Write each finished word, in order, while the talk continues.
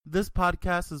This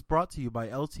podcast is brought to you by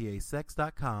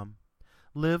LTASex.com.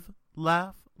 Live,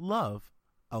 laugh, love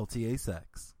LTA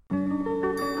Sex.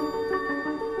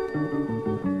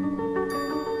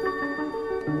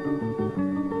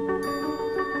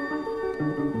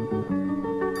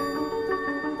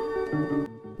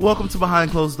 Welcome to Behind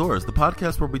Closed Doors, the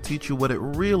podcast where we teach you what it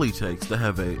really takes to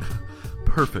have a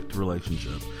perfect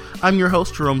relationship. I'm your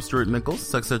host, Jerome Stewart Nichols,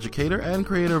 sex educator and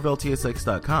creator of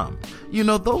LTASex.com. You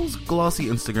know, those glossy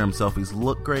Instagram selfies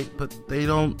look great, but they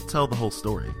don't tell the whole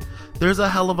story. There's a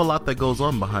hell of a lot that goes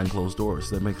on behind closed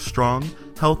doors that makes strong,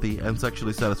 healthy, and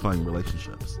sexually satisfying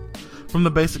relationships. From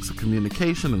the basics of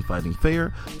communication and fighting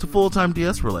fair, to full-time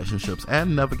DS relationships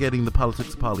and navigating the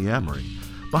politics of polyamory,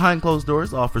 Behind Closed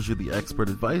Doors offers you the expert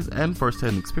advice and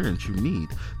first-hand experience you need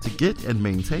to get and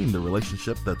maintain the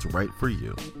relationship that's right for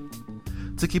you.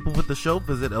 To keep up with the show,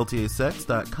 visit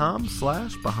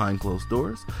ltasex.com/Behind Closed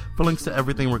Doors for links to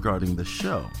everything regarding the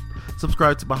show.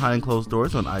 Subscribe to Behind Closed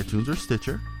Doors on iTunes or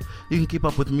Stitcher. You can keep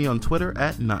up with me on Twitter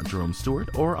at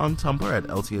NotJeromeStewart or on Tumblr at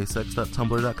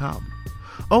ltasex.tumblr.com.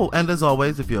 Oh, and as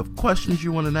always, if you have questions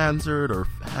you want answered or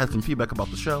had some feedback about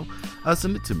the show,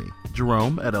 send it to me,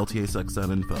 Jerome at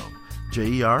ltasex.info,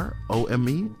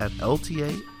 Jerome at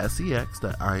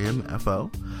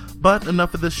ltasex.info. But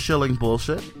enough of this shilling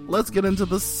bullshit. Let's get into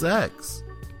the sex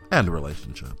and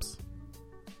relationships.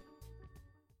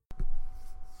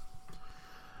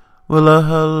 Well,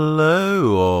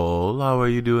 hello all. How are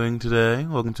you doing today?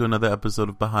 Welcome to another episode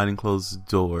of Behind Closed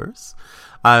Doors.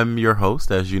 I'm your host,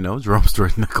 as you know, Jerome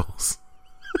Stewart Nichols.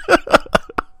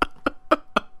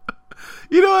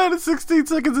 You know, I had 16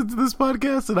 seconds into this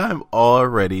podcast and I'm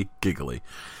already giggly.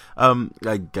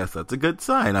 I guess that's a good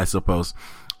sign, I suppose.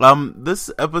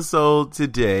 This episode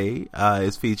today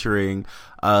is featuring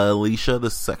Alicia,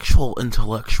 the sexual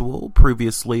intellectual,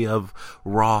 previously of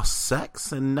Raw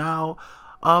Sex, and now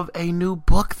of a new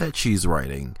book that she's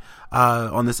writing.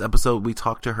 On this episode, we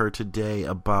talked to her today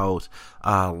about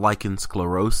lichen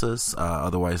sclerosis,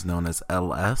 otherwise known as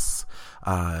LS.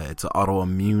 It's an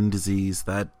autoimmune disease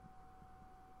that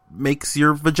makes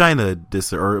your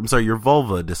your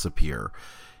vulva disappear.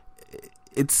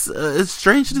 It's a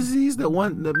strange disease that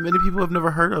many people have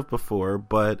never heard of before,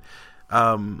 but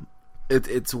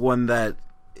it's one that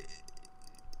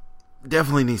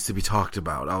definitely needs to be talked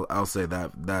about. I'll say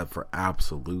that for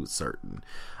absolute certain.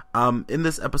 In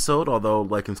this episode, although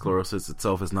lichen sclerosis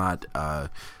itself is not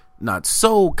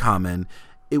so common,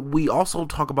 we also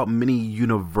talk about many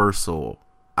universal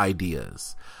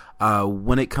ideas.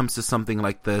 When it comes to something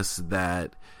like this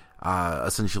that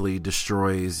essentially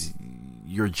destroys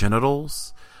your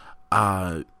genitals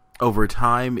over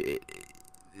time,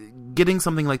 getting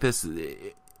something like this,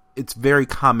 it's very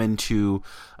common to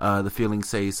the feeling,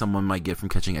 say, someone might get from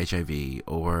catching HIV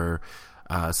or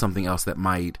something else that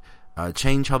might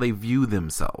change how they view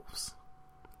themselves.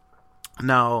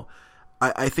 Now,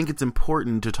 I think it's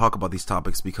important to talk about these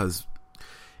topics because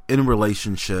in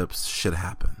relationships, shit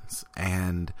happens.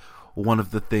 And one of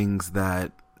the things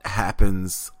that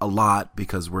happens a lot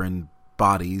because we're in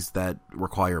bodies that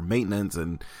require maintenance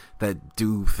and that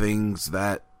do things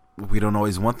that we don't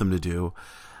always want them to do,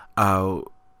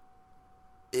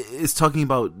 is talking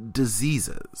about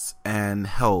diseases and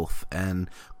health and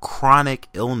chronic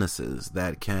illnesses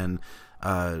that can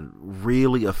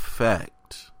really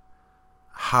affect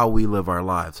how we live our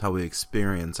lives, how we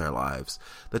experience our lives,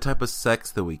 the type of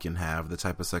sex that we can have, the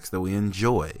type of sex that we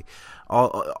enjoy,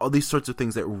 all these sorts of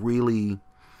things that really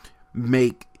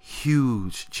make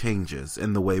huge changes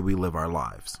in the way we live our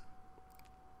lives.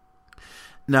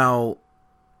 Now,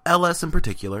 LS in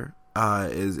particular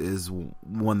is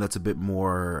one that's a bit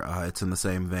more, it's in the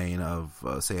same vein of,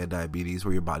 say, a diabetes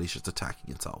where your body's just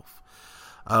attacking itself.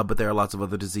 But there are lots of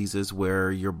other diseases where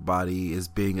your body is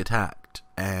being attacked,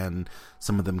 and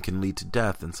some of them can lead to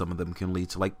death, and some of them can lead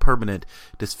to like permanent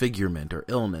disfigurement or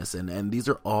illness, and these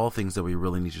are all things that we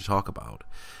really need to talk about,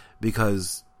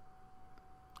 because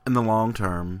in the long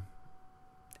term,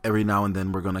 every now and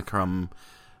then we're gonna come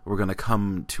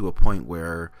to a point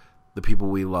where the people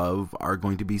we love are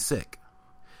going to be sick.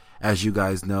 As you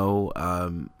guys know,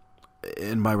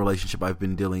 in my relationship, I've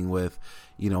been dealing with,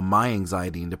 my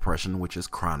anxiety and depression, which is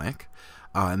chronic.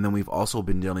 And then we've also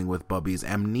been dealing with Bubby's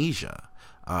amnesia,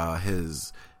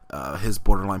 his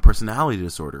borderline personality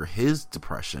disorder, his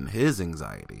depression, his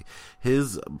anxiety,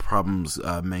 his problems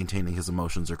maintaining his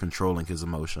emotions or controlling his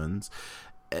emotions.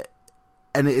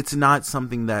 And it's not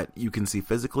something that you can see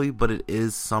physically, but it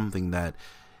is something that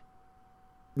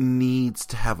needs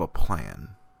to have a plan.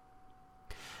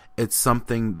 It's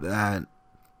something that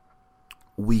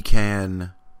we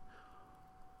can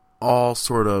all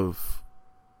sort of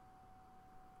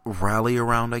rally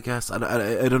around, I guess.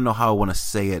 I don't know how I want to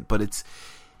say it, but it's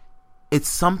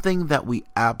something that we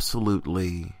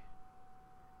absolutely,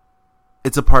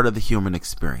 it's a part of the human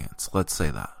experience. Let's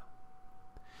say that.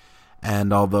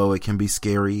 And although it can be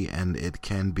scary and it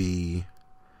can be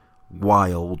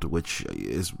wild, which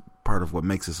is part of what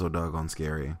makes it so doggone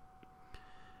scary,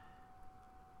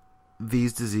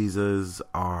 these diseases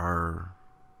are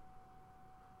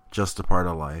just a part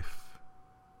of life.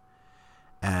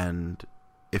 And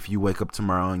if you wake up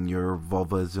tomorrow and your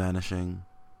vulva is vanishing,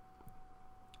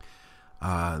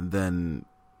 then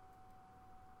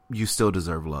you still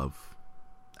deserve love.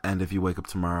 And if you wake up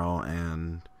tomorrow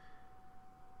and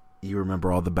you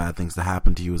remember all the bad things that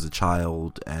happened to you as a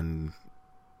child and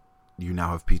you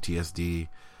now have PTSD,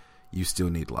 you still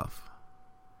need love.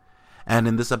 And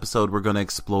in this episode, we're going to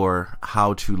explore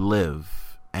how to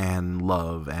live and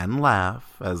love and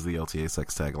laugh, as the LTA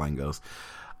Sex tagline goes,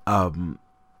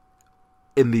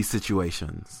 in these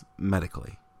situations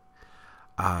medically.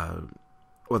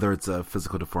 Whether it's a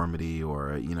physical deformity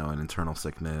or, you know, an internal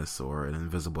sickness or an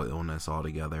invisible illness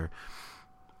altogether,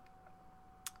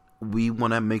 we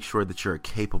want to make sure that you're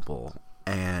capable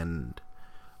and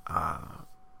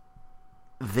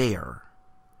there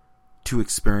to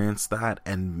experience that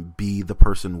and be the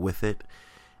person with it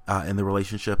in the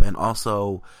relationship, and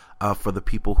also for the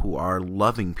people who are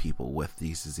loving people with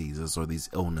these diseases or these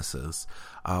illnesses.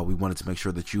 We wanted to make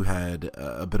sure that you had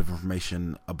a bit of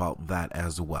information about that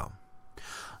as well.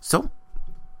 So,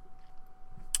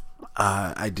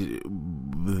 I did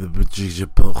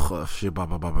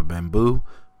bamboo.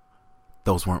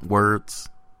 Those weren't words.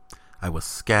 I was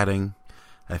scatting.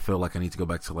 I feel like I need to go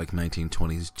back to like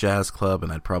 1920s jazz club,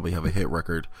 and I'd probably have a hit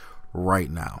record right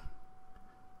now.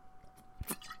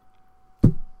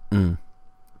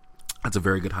 That's a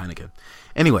very good Heineken.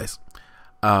 Anyways,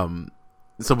 so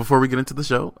before we get into the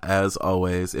show, as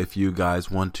always, if you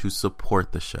guys want to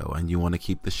support the show and you want to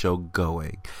keep the show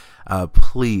going,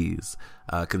 please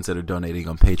consider donating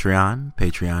on Patreon,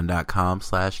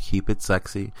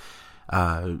 patreon.com/keepitsexy.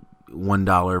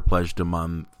 $1 pledged a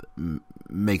month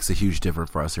makes a huge difference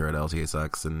for us here at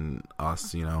LTSX, and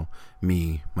us, you know,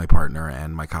 me, my partner,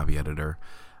 and my copy editor.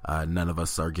 None of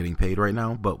us are getting paid right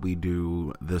now, but we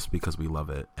do this because we love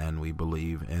it, and we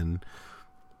believe in,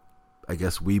 I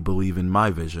guess we believe in my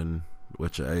vision,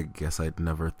 which I guess I'd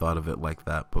never thought of it like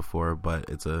that before, but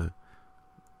it's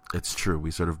true.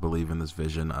 We sort of believe in this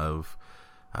vision of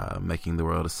making the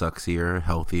world a sexier,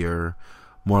 healthier,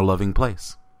 more loving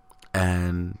place.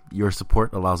 And your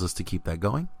support allows us to keep that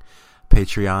going.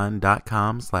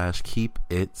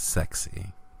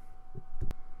 Patreon.com/keepitsexy.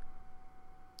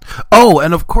 Oh,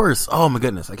 and of course, oh my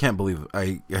goodness, I can't believe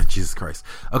Jesus Christ.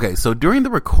 Okay, so during the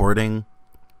recording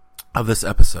of this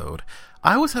episode,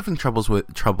 I was having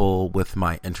trouble with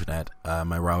my internet,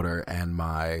 my router, and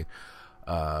my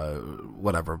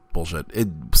whatever bullshit.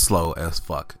 It's slow as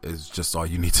fuck is just all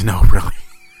you need to know, really.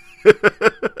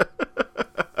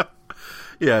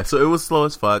 Yeah, so it was slow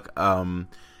as fuck.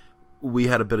 We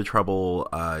had a bit of trouble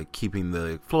keeping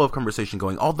the flow of conversation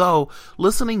going. Although,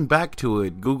 listening back to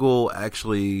it, Google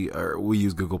actually, or we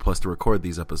use Google Plus to record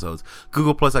these episodes.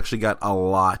 Google Plus actually got a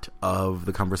lot of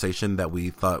the conversation that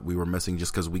we thought we were missing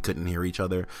just because we couldn't hear each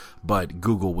other. But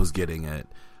Google was getting it.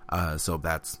 So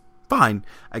that's fine,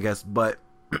 I guess. But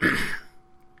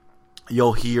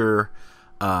you'll hear,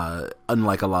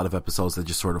 unlike a lot of episodes that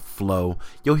just sort of flow,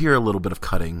 you'll hear a little bit of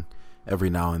cutting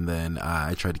every now and then.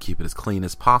 I try to keep it as clean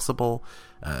as possible.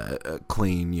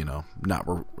 Clean, you know,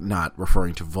 not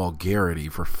referring to vulgarity,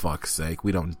 for fuck's sake.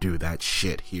 We don't do that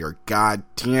shit here. God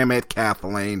damn it,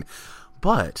 Kathleen.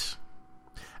 But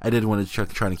I did want to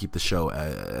try to keep the show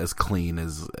as clean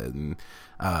as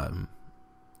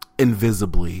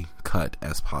invisibly cut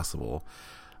as possible.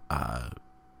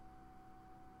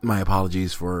 My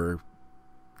apologies for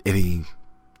any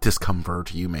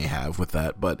discomfort you may have with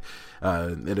that, but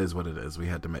it is what it is. We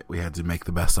had to make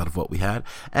the best out of what we had,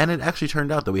 and it actually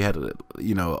turned out that we had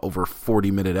over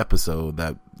 40-minute episode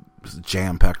that was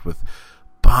jam-packed with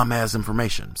bomb-ass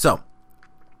information. So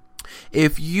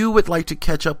if you would like to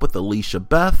catch up with Alicia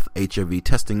Beth, HIV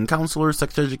testing counselor,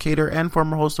 sex educator, and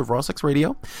former host of Raw Sex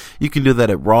Radio, you can do that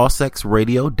at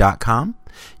rawsexradio.com.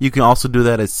 You can also do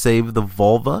that at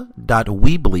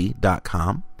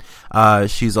savethevulva.weebly.com.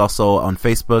 She's also on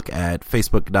Facebook at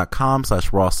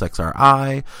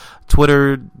facebook.com/rawsexri,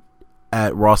 Twitter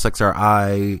at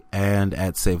rawsexri, and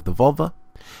at Save the Vulva.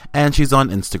 And she's on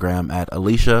Instagram at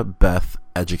Alicia Beth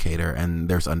Educator, and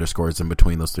there's underscores in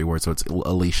between those three words, so it's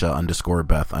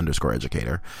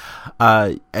Alicia_Beth_educator.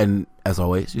 And as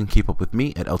always, you can keep up with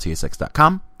me at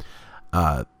ltasex.com.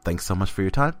 Thanks so much for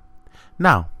your time.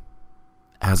 Now,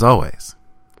 as always,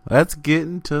 let's get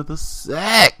into the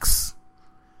sex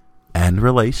and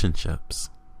relationships.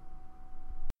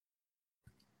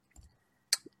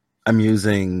 I'm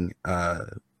using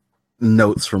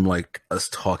notes from like us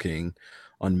talking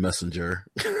on Messenger.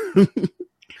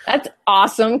 That's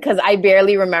awesome, because I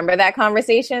barely remember that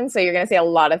conversation. So you're going to say a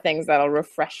lot of things that'll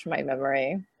refresh my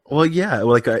memory. Well, yeah,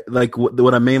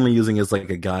 what I'm mainly using is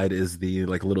like a guide is the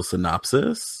like little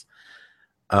synopsis.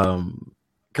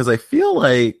 Because I feel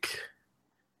like,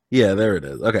 yeah, there it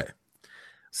is. Okay.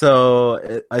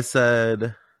 So I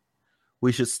said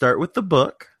we should start with the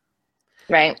book.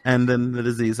 Right. And then the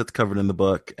disease that's covered in the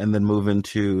book, and then move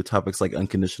into topics like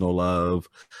unconditional love,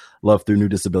 love through new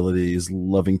disabilities,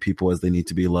 loving people as they need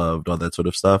to be loved, all that sort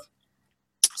of stuff.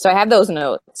 So I have those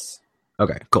notes.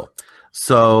 Okay, cool.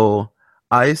 So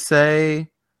I say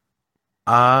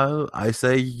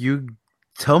you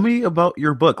tell me about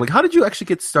your book. Like, how did you actually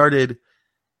get started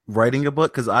writing a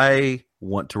book? Because I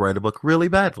want to write a book really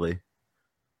badly.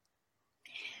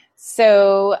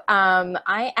 So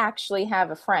I actually have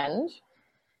a friend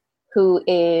who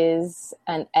is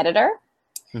an editor,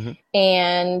 mm-hmm.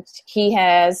 and he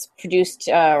has produced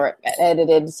or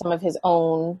edited some of his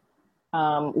own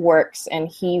works, and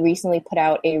he recently put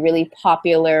out a really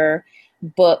popular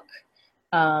book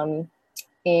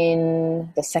in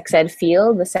the sex ed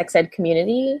field, the sex ed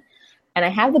community, and I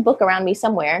have the book around me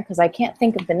somewhere because I can't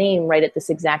think of the name right at this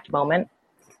exact moment.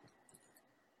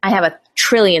 I have 1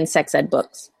 trillion sex ed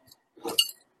books.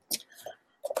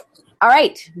 All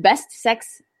right, best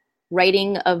sex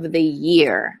writing of the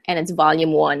year, and it's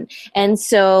volume 1. And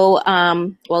so,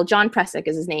 John Presick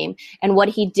is his name, and what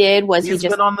he did was he's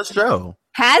been on the show.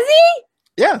 Has he?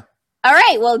 Yeah. All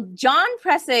right, well, John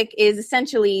Presick is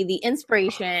essentially the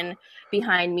inspiration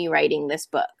behind me writing this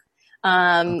book.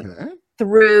 Okay.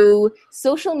 Through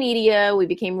social media, we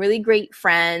became really great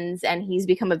friends, and he's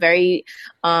become a very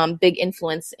big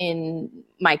influence in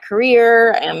my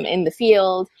career in the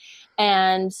field.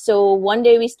 And so one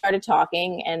day we started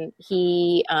talking, and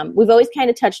we've always kind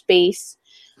of touched base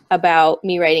about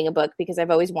me writing a book because I've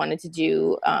always wanted to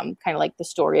do kind of like the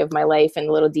story of my life and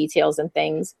little details and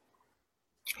things.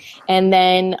 And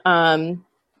then,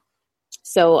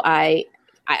 so I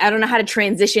don't know how to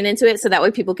transition into it so that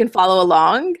way people can follow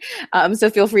along.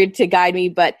 So feel free to guide me.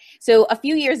 But so a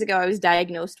few years ago, I was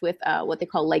diagnosed with what they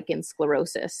call lichen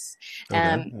sclerosis.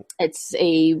 Okay. It's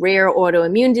a rare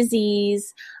autoimmune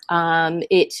disease.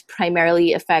 It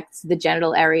primarily affects the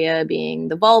genital area, being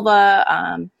the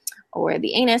vulva or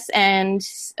the anus, and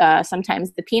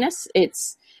sometimes the penis. It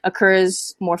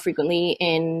occurs more frequently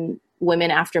in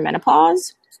women after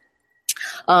menopause.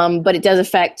 But it does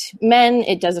affect men.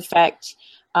 It does affect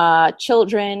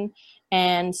children.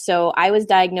 And so I was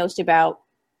diagnosed about,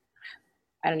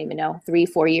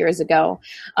 3-4 years ago.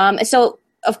 So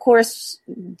of course,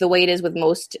 the way it is with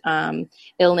most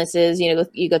illnesses,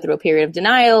 you go through a period of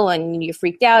denial and you're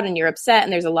freaked out and you're upset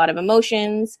and there's a lot of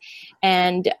emotions.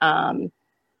 And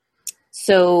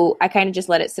so I kind of just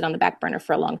let it sit on the back burner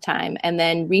for a long time. And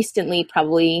then recently,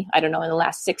 probably, in the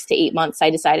last 6 to 8 months, I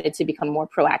decided to become more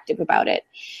proactive about it.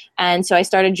 And so I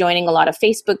started joining a lot of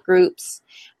Facebook groups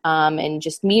and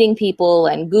just meeting people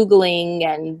and Googling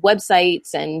and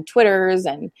websites and Twitters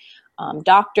and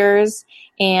doctors.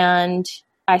 And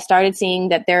I started seeing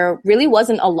that there really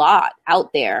wasn't a lot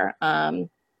out there,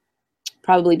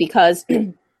 probably because,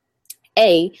 not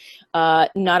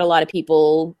a lot of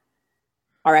people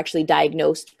are actually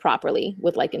diagnosed properly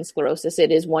with lichen sclerosis.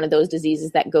 It is one of those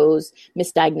diseases that goes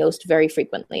misdiagnosed very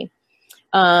frequently.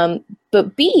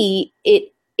 But B,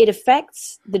 it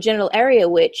affects the genital area,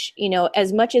 which,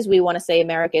 as much as we want to say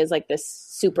America is like this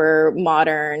super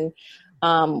modern,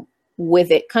 with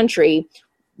it country,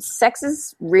 sex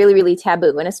is really, really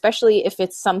taboo. And especially if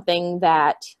it's something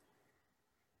that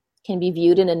can be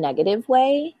viewed in a negative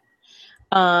way.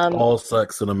 All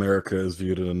sex in America is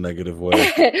viewed in a negative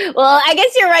way. Well, I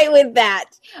guess you're right with that.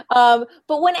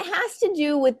 But when it has to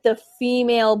do with the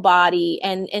female body,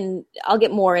 and I'll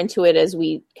get more into it as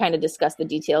we kind of discuss the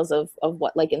details of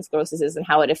what lichen sclerosis is and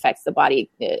how it affects the body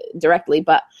directly.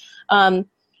 But a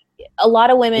lot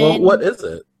of women... Well, what is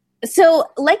it? So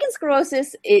lichen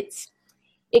sclerosis, it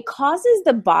causes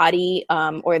the body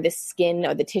or the skin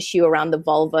or the tissue around the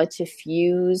vulva to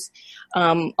fuse.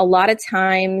 A lot of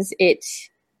times it's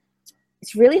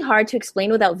really hard to explain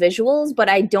without visuals, but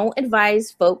I don't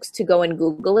advise folks to go and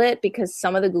Google it because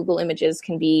some of the Google images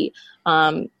can be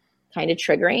kind of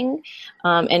triggering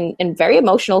and very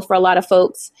emotional for a lot of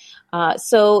folks.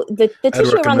 So the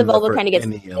tissue around the vulva kind of gets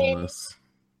thin.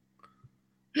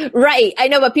 Right. I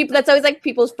know, but that's always like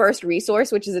people's first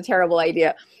resource, which is a terrible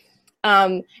idea.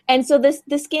 And so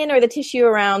the skin or the tissue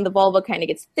around the vulva kind of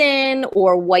gets thin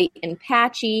or white and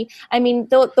patchy. I mean,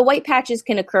 the white patches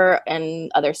can occur in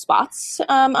other spots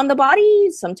on the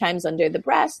body, sometimes under the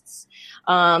breasts,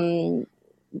 around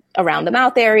the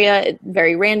mouth area,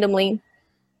 very randomly.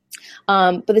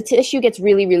 But the tissue gets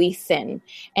really, really thin.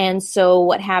 And so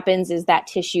what happens is that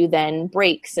tissue then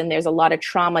breaks and there's a lot of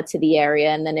trauma to the area,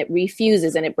 and then it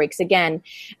refuses and it breaks again.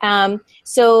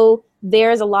 So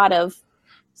there's a lot of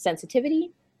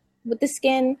sensitivity with the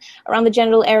skin around the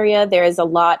genital area. There is a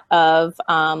lot of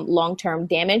long-term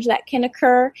damage that can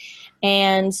occur.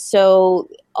 And so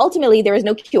ultimately there is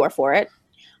no cure for it.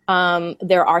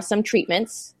 There are some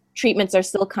treatments. Treatments are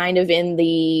still kind of in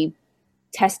the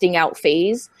testing out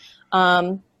phase.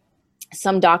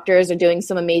 Some doctors are doing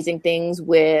some amazing things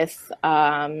with,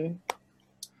 now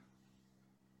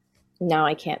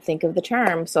I can't think of the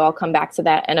term, so I'll come back to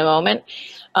that in a moment.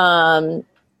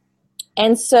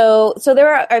 And so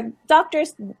there are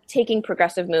doctors taking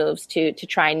progressive moves to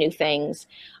try new things,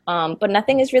 but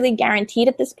nothing is really guaranteed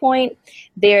at this point.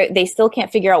 They still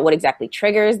can't figure out what exactly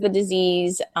triggers the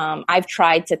disease. I've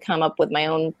tried to come up with my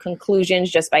own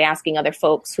conclusions just by asking other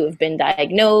folks who have been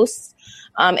diagnosed.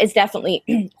 It's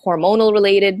definitely hormonal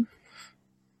related,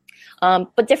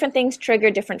 but different things trigger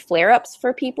different flare-ups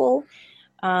for people.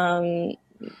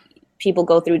 People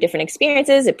go through different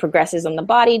experiences. It progresses on the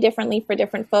body differently for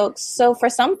different folks. So for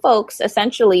some folks,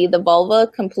 essentially, the vulva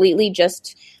completely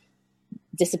just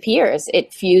disappears.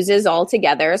 It fuses all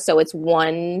together. So it's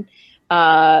one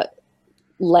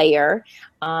layer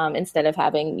instead of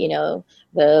having,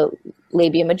 the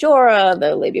labia majora,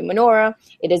 the labia minora.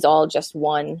 It is all just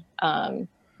one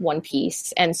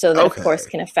piece. And so that, of course,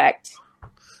 can affect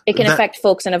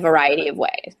folks in a variety of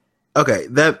ways. Okay,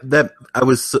 that I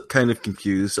was kind of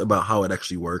confused about how it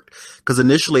actually worked, because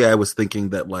initially I was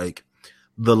thinking that like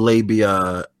the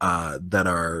labia that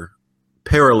are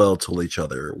parallel to each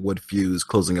other would fuse,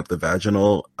 closing up the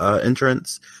vaginal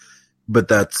entrance. But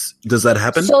does that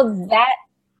happen? So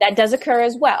that does occur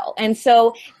as well. And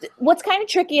so what's kind of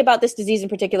tricky about this disease in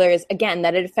particular is, again,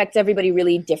 that it affects everybody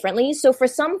really differently. So for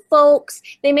some folks,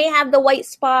 they may have the white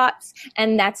spots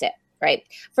and that's it. Right.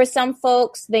 For some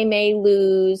folks, they may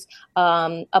lose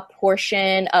a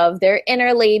portion of their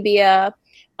inner labia,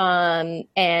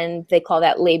 and they call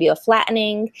that labia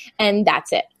flattening, and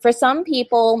that's it. For some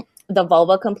people, the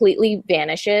vulva completely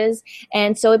vanishes,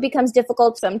 and so it becomes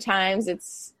difficult. Sometimes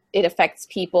it affects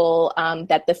people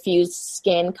that the fused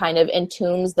skin kind of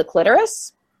entombs the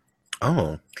clitoris.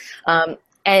 Oh.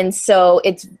 And so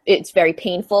it's very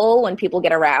painful when people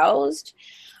get aroused.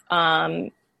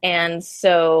 And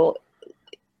so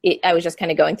I was just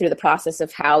kind of going through the process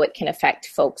of how it can affect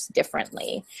folks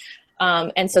differently.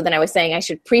 And so then I was saying I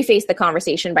should preface the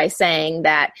conversation by saying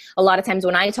that a lot of times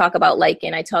when I talk about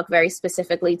lichen, I talk very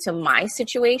specifically to my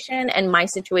situation, and my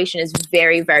situation is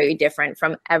very, very different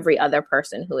from every other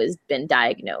person who has been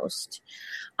diagnosed.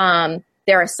 There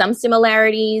are some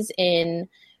similarities in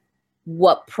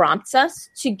what prompts us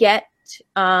to get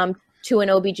to an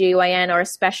OBGYN or a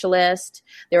specialist.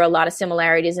 There are a lot of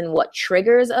similarities in what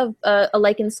triggers a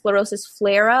lichen sclerosus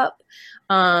flare-up,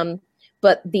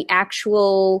 but the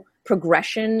actual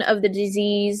progression of the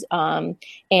disease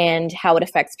and how it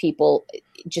affects people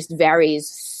just varies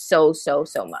so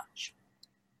much.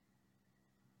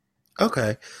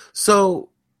 Okay. So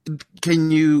can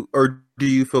you, or do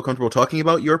you feel comfortable talking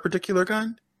about your particular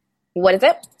kind? What is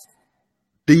it?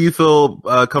 Do you feel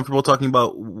comfortable talking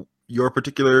about your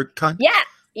particular kind?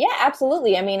 Yeah,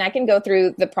 absolutely. I mean, I can go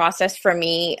through the process for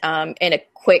me in a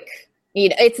quick,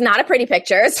 it's not a pretty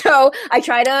picture. So I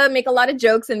try to make a lot of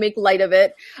jokes and make light of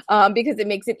it because it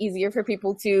makes it easier for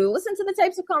people to listen to the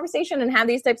types of conversation and have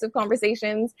these types of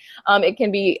conversations. It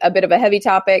can be a bit of a heavy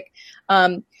topic.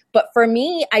 But for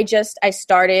me, I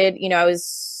started, I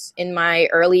was in my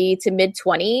early to mid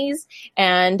 20s,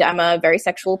 and I'm a very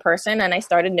sexual person. And I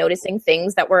started noticing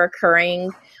things that were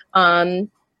occurring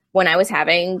when I was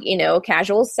having,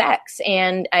 casual sex.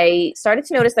 And I started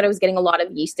to notice that I was getting a lot of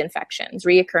yeast infections,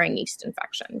 reoccurring yeast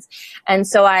infections. And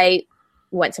so I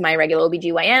went to my regular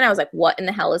OBGYN. I was like, what in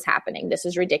the hell is happening? This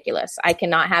is ridiculous. I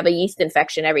cannot have a yeast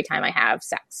infection every time I have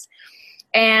sex.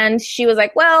 And she was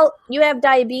like, well, you have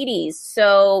diabetes,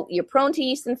 so you're prone to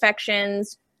yeast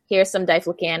infections. Here's some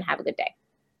Diflucan. Have a good day.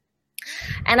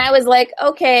 And I was like,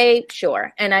 okay,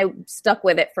 sure. And I stuck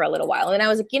with it for a little while. And I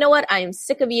was like, you know what? I am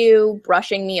sick of you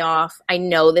brushing me off. I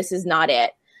know this is not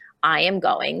it. I am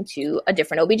going to a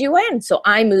different OBGYN. So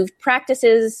I moved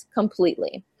practices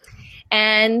completely.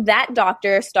 And that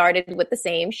doctor started with the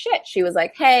same shit. She was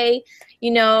like, hey,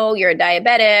 you're a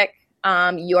diabetic.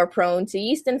 You're prone to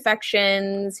yeast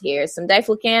infections. Here's some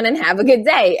diflucan and have a good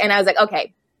day. And I was like,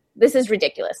 okay, this is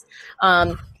ridiculous.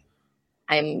 Have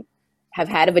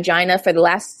had a vagina for the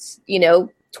last,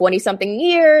 20 something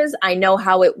years. I know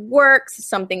how it works.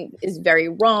 Something is very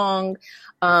wrong.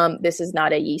 This is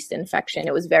not a yeast infection.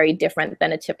 It was very different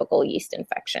than a typical yeast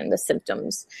infection, the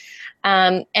symptoms.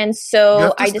 And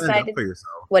so I decided,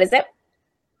 what is it?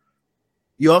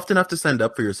 You often have to stand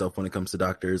up for yourself when it comes to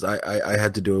doctors. I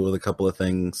had to do it with a couple of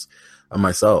things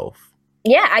myself.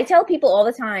 Yeah, I tell people all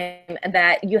the time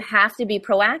that you have to be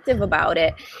proactive about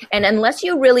it. And unless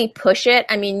you really push it,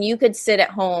 I mean, you could sit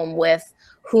at home with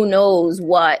who knows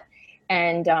what.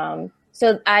 And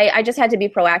so I just had to be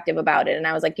proactive about it. And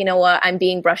I was like, you know what? I'm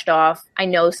being brushed off. I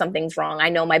know something's wrong. I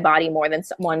know my body more than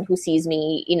someone who sees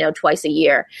me, twice a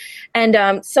year.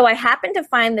 And so I happened to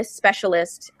find this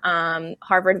specialist,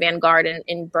 Harvard Vanguard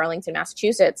in Burlington,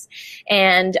 Massachusetts.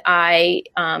 And I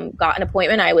got an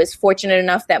appointment. I was fortunate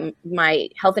enough that my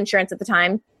health insurance at the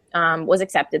time was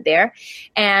accepted there.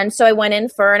 And so I went in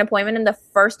for an appointment. And the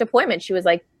first appointment, she was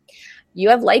like, you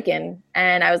have lichen.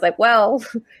 And I was like, well,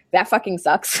 that fucking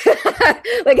sucks.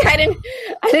 Like I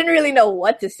didn't really know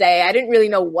what to say. I didn't really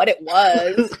know what it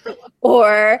was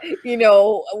or,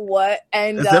 what.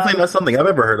 And it's definitely not something I've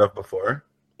ever heard of before.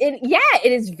 It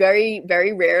is very,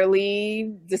 very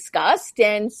rarely discussed.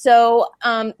 And so,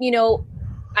 I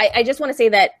just want to say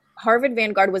that Harvard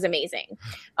Vanguard was amazing.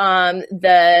 I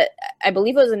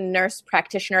believe it was a nurse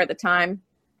practitioner at the time.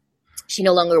 She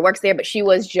no longer works there, but she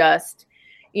was just,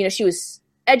 she was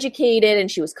educated and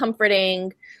she was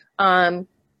comforting. So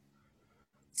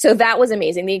that was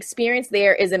amazing. The experience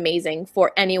there is amazing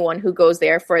for anyone who goes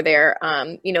there for their,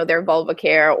 their vulva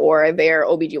care or their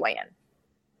OBGYN.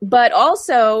 But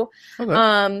also,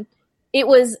 okay. It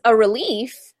was a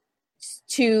relief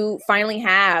to finally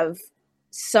have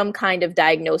some kind of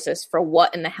diagnosis for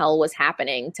what in the hell was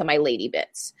happening to my lady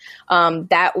bits.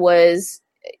 That was,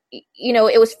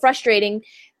 it was frustrating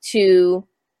to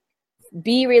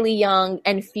be really young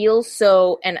and feel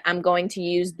so, and I'm going to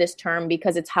use this term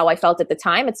because it's how I felt at the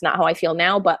time. It's not how I feel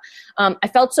now, but I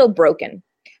felt so broken.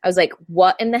 I was like,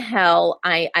 what in the hell?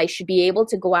 I should be able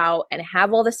to go out and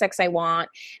have all the sex I want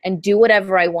and do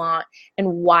whatever I want.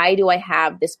 And why do I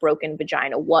have this broken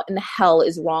vagina? What in the hell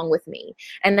is wrong with me?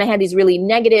 And I had these really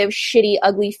negative, shitty,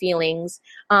 ugly feelings.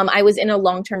 I was in a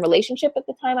long-term relationship at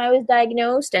the time I was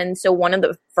diagnosed. And so one of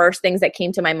the first things that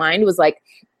came to my mind was like,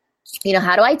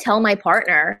 how do I tell my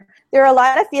partner? There are a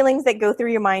lot of feelings that go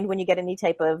through your mind when you get any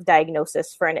type of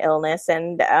diagnosis for an illness.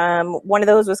 And one of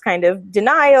those was kind of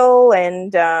denial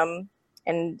and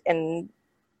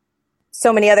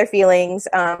so many other feelings.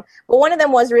 But one of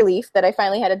them was relief that I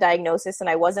finally had a diagnosis and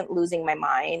I wasn't losing my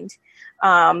mind.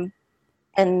 And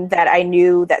that I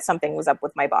knew that something was up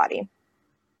with my body.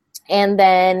 And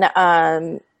then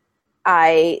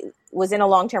I was in a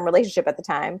long-term relationship at the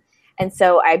time. And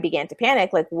so I began to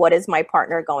panic, like, what is my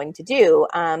partner going to do?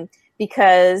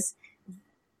 Because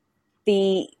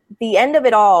the end of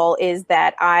it all is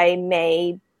that I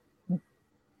may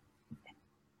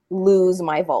lose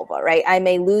my vulva, right? I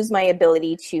may lose my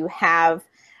ability to have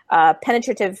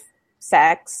penetrative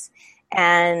sex.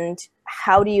 And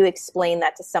how do you explain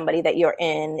that to somebody that you're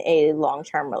in a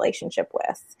long-term relationship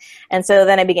with? And so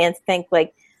then I began to think,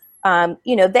 like,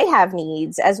 they have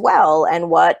needs as well. And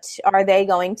what are they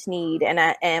going to need? And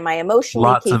am I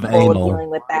emotionally capable of dealing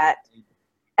with that?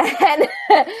 And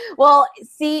well,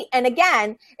 see, and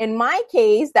again, in my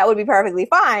case, that would be perfectly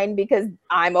fine because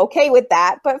I'm okay with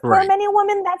that. But for many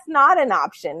women, that's not an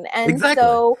option. And exactly.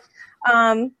 So,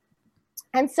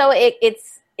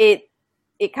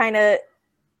 it kind of,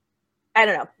 I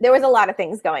don't know, there was a lot of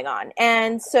things going on.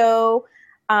 And so,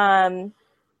 the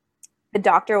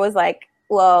doctor was like,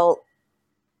 well,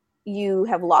 you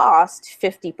have lost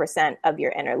 50% of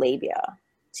your inner labia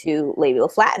to labial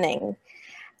flattening.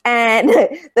 And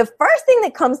the first thing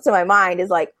that comes to my mind is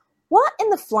like, what in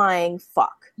the flying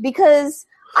fuck? Because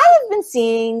I have been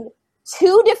seeing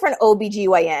 2 different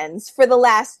OBGYNs for the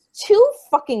last 2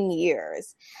 fucking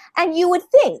years. And you would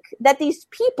think that these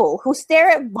people who stare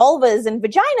at vulvas and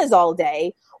vaginas all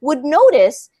day would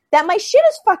notice that my shit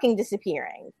is fucking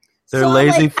disappearing. They're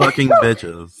lazy fucking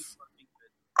bitches.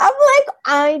 I'm like,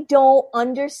 I don't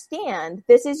understand.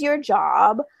 This is your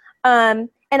job. And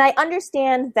I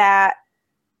understand that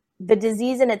the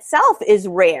disease in itself is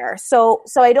rare. So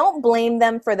I don't blame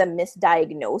them for the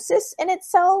misdiagnosis in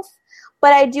itself.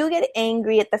 But I do get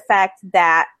angry at the fact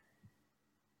that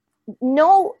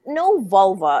no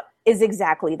vulva is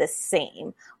exactly the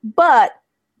same. But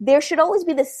there should always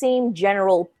be the same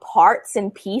general parts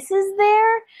and pieces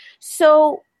there.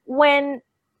 So when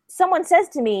someone says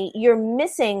to me, you're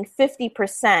missing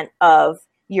 50% of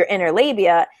your inner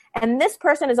labia. And this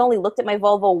person has only looked at my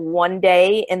vulva one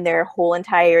day in their whole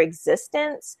entire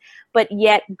existence, but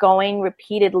yet going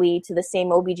repeatedly to the same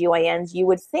OBGYNs, you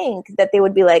would think that they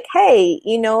would be like, hey,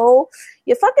 your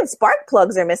fucking spark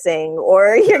plugs are missing,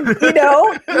 or you blew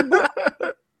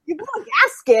a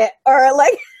gasket, or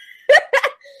like,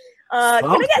 can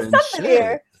I get something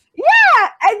here? Yeah.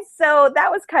 And so that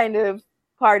was kind of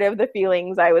part of the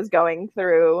feelings I was going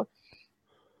through.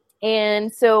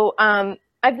 And so,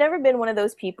 I've never been one of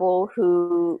those people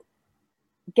who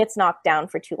gets knocked down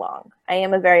for too long. I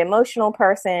am a very emotional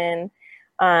person.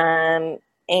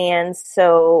 And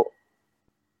so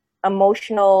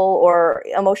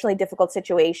emotionally difficult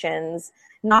situations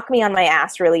knock me on my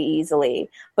ass really easily,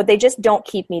 but they just don't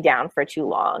keep me down for too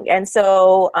long. And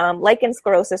so, lichen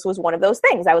sclerosis was one of those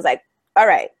things. I was like, all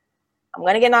right, I'm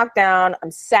going to get knocked down.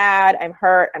 I'm sad. I'm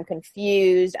hurt. I'm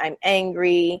confused. I'm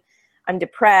angry. I'm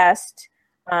depressed.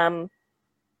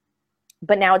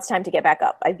 But now it's time to get back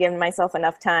up. I've given myself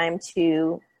enough time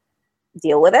to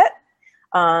deal with it.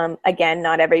 Again,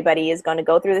 not everybody is going to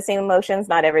go through the same emotions.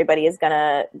 Not everybody is going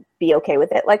to be okay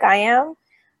with it like I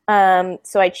am.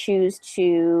 So I choose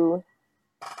to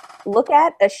look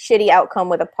at a shitty outcome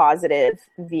with a positive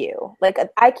view. Like,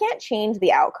 I can't change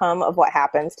the outcome of what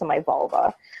happens to my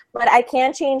vulva, but I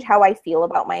can change how I feel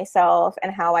about myself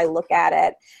and how I look at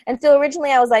it. And so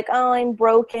originally I was like, oh, I'm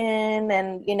broken,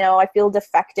 and, I feel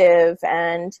defective,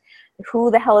 and who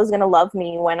the hell is going to love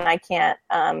me when I can't,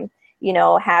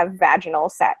 have vaginal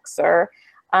sex, or,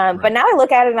 right. But now I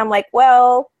look at it and I'm like,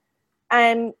 well,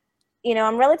 I'm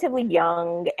relatively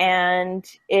young, and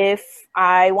if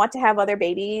I want to have other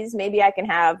babies, maybe I can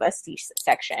have a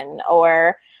C-section,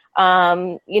 or,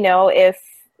 if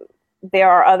there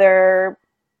are other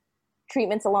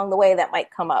treatments along the way that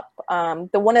might come up.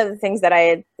 One of the things that I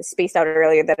had spaced out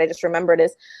earlier that I just remembered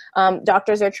is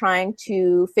doctors are trying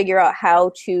to figure out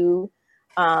how to,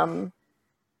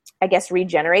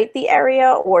 regenerate the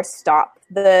area or stop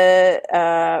the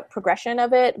progression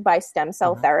of it by stem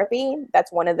cell therapy.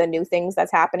 That's one of the new things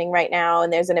that's happening right now.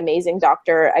 And there's an amazing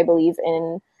doctor, I believe,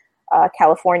 in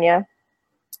California,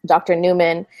 Dr.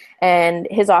 Newman, and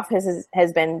his office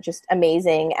has been just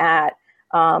amazing at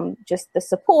just the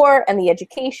support and the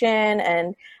education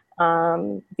and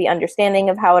the understanding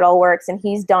of how it all works. And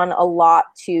he's done a lot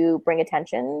to bring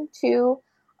attention to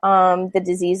the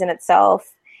disease in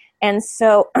itself. And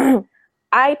so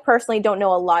I personally don't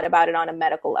know a lot about it on a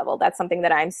medical level. That's something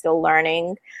that I'm still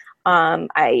learning.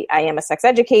 I am a sex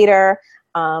educator.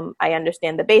 I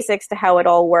understand the basics to how it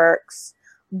all works,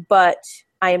 but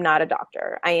I am not a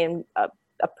doctor. I am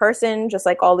a person just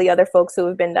like all the other folks who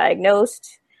have been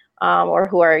diagnosed or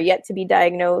who are yet to be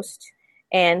diagnosed.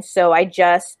 And so I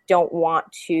just don't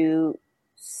want to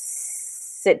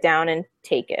sit down and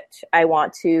take it. I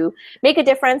want to make a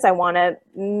difference. I want to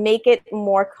make it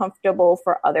more comfortable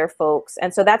for other folks.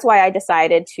 And so that's why I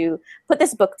decided to put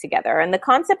this book together. And the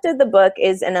concept of the book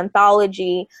is an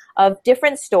anthology of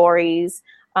different stories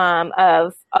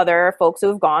of other folks who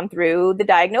have gone through the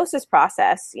diagnosis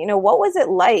process. What was it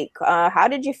like? How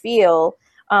did you feel?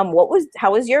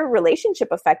 How was your relationship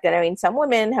affected? I mean, some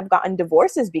women have gotten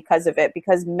divorces because of it,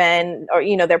 because men, or,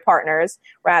 their partners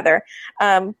rather,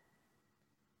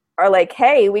 are like,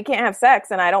 hey, we can't have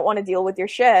sex and I don't want to deal with your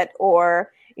shit,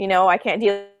 or, I can't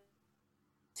deal with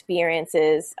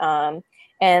experiences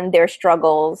and their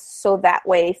struggles. So that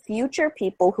way future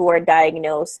people who are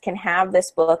diagnosed can have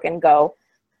this book and go,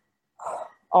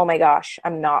 oh my gosh,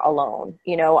 I'm not alone.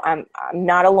 I'm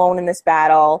not alone in this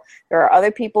battle. There are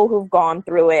other people who've gone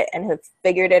through it and have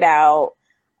figured it out.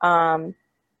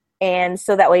 And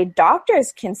so that way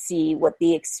doctors can see what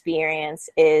the experience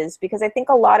is, because I think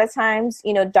a lot of times,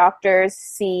 doctors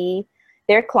see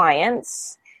their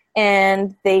clients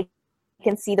and they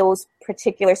can see those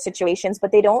particular situations,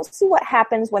 but they don't see what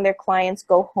happens when their clients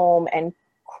go home and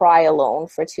cry alone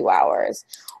for 2 hours,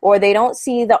 or they don't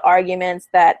see the arguments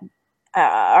that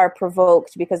are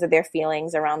provoked because of their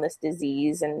feelings around this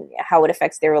disease and how it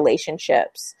affects their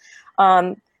relationships.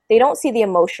 They don't see the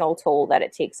emotional toll that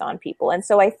it takes on people. And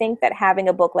so I think that having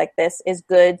a book like this is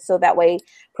good, so that way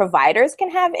providers can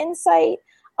have insight,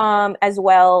 as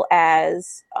well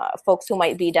as folks who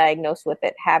might be diagnosed with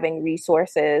it having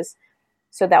resources,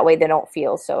 so that way they don't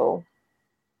feel so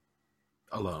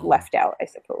alone, left out, I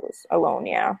suppose. Alone,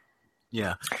 yeah.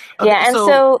 Yeah. Okay, yeah, and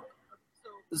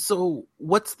so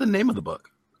what's the name of the book?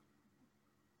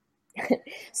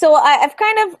 So I've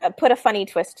kind of put a funny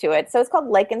twist to it. So it's called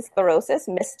Lichen Sclerosis,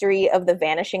 Mystery of the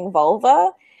Vanishing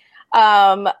Vulva.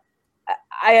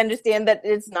 I understand that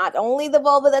it's not only the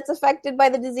vulva that's affected by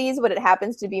the disease, but it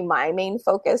happens to be my main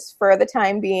focus for the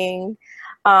time being.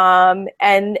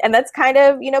 And that's kind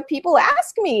of, people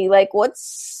ask me, like,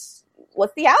 what's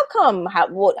the outcome?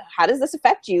 How does this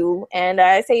affect you? And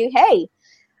I say, hey,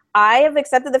 I have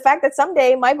accepted the fact that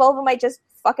someday my vulva might just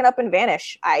fucking up and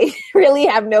vanish. I really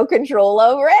have no control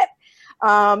over it.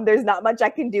 There's not much I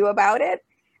can do about it.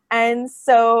 And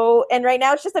right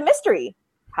now it's just a mystery.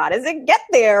 How does it get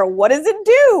there? What does it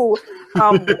do?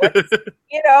 What does the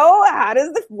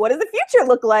future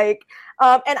look like?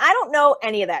 And I don't know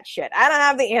any of that shit. I don't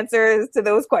have the answers to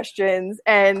those questions.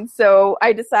 And so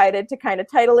I decided to kind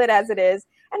of title it as it is.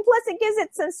 And plus it gives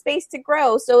it some space to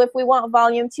grow. So if we want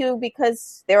volume 2,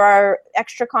 because there are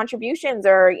extra contributions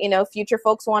or, future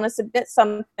folks want to submit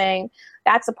something,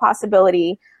 that's a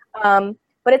possibility. But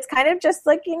it's kind of just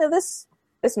like,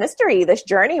 this mystery, this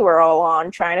journey we're all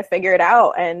on trying to figure it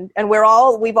out. And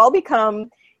we've all become,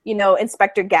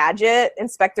 Inspector Gadget,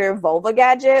 Inspector Vulva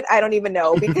Gadget. I don't even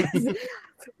know, because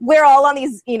we're all on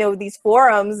these, these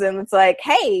forums, and it's like,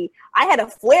 hey, I had a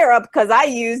flare up because I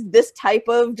used this type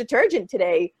of detergent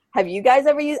today. Have you guys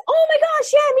ever used? Oh my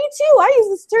gosh, yeah, me too. I use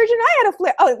this detergent. I had a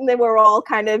flare. Oh, and then we're all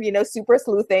kind of, super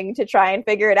sleuthing to try and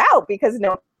figure it out, because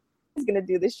no one's going to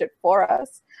do this shit for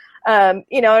us. And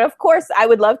of course I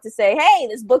would love to say, hey,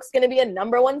 this book's going to be a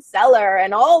 #1 seller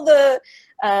and all the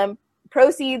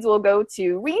proceeds will go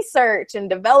to research and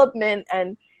development.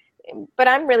 But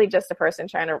I'm really just a person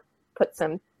trying to put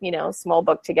some, small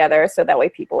book together so that way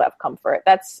people have comfort.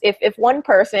 That's if one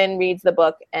person reads the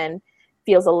book and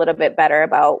feels a little bit better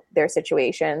about their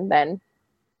situation, then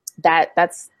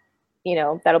that's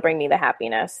that'll bring me the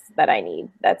happiness that I need.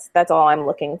 That's all I'm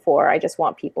looking for. I just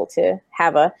want people to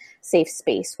have a safe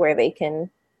space where they can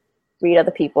read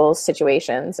other people's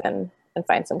situations and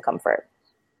find some comfort.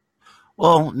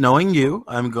 Well, knowing you,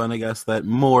 I'm going to guess that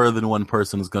more than one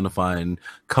person is going to find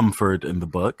comfort in the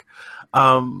book.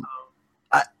 I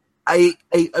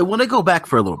want to go back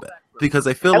for a little bit, because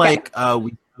I feel like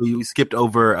we skipped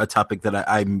over a topic that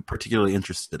I'm particularly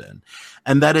interested in,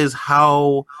 and that is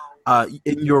how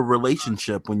in your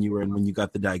relationship when you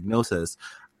got the diagnosis,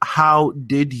 how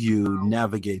did you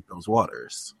navigate those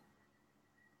waters?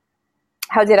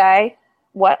 How did I?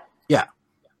 What? Yeah.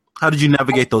 How did you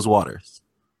navigate those waters?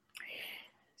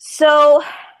 So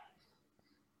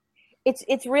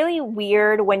it's really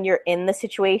weird when you're in the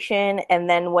situation, and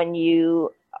then when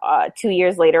you 2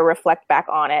 years later reflect back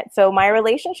on it. So my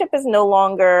relationship is no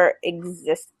longer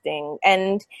existing,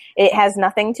 and it has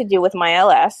nothing to do with my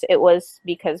LS. It was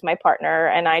because my partner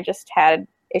and I just had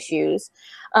issues.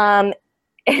 And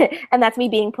that's me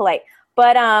being polite.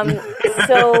 But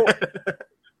so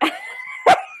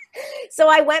so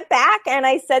I went back and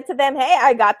I said to them, hey,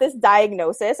 I got this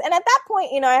diagnosis. And at that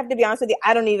point, I have to be honest with you,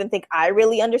 I don't even think I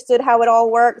really understood how it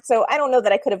all worked. So I don't know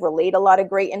that I could have relayed a lot of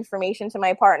great information to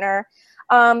my partner.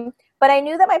 But I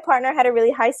knew that my partner had a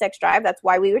really high sex drive. That's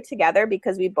why we were together,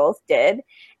 because we both did.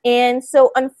 And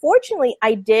so unfortunately,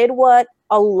 I did what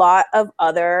a lot of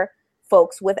other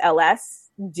folks with LS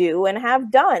do and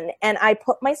have done. And I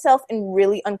put myself in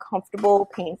really uncomfortable,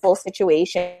 painful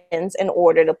situations in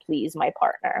order to please my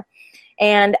partner.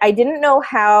 And I didn't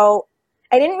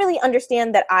really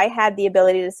understand that I had the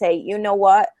ability to say, you know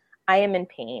what, I am in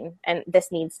pain and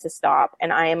this needs to stop,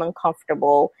 and I am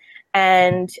uncomfortable,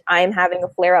 and I'm having a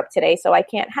flare up today, so I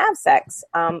can't have sex.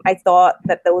 I thought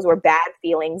that those were bad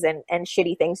feelings and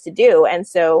shitty things to do. And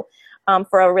so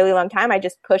for a really long time, I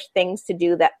just pushed things to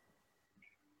do that.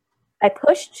 I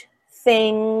pushed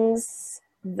things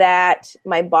that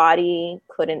my body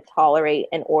couldn't tolerate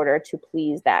in order to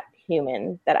please that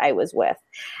human that I was with.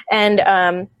 And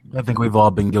I think we've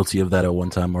all been guilty of that at one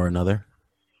time or another.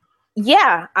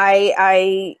 Yeah,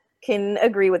 I can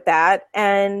agree with that.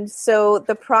 And so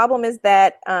the problem is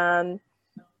that no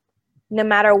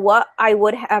matter what I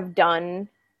would have done,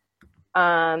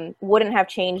 wouldn't have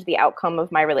changed the outcome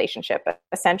of my relationship.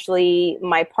 Essentially,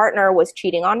 my partner was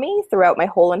cheating on me throughout my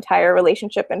whole entire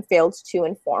relationship and failed to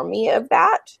inform me of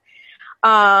that.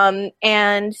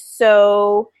 And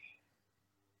so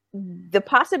the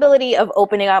possibility of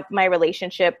opening up my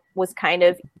relationship was kind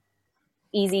of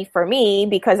easy for me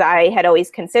because I had always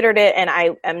considered it, and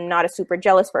I am not a super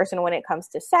jealous person when it comes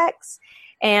to sex.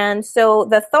 And so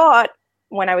the thought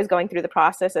when I was going through the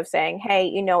process of saying, hey,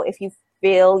 if you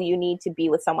feel you need to be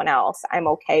with someone else, I'm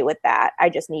okay with that. I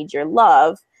just need your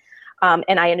love.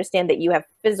 And I understand that you have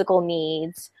physical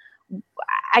needs.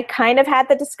 I kind of had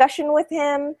the discussion with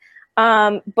him.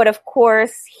 But of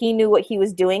course he knew what he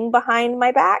was doing behind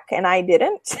my back and I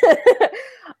didn't.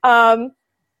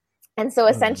 And so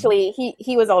essentially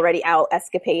he was already out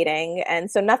escapading. And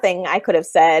so nothing I could have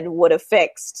said would have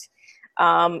fixed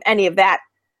any of that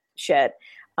shit.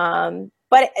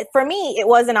 But for me, it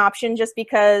was an option just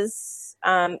because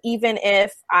even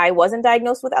if I wasn't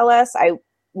diagnosed with LS, I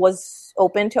was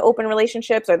open to open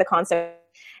relationships or the concept.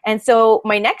 And so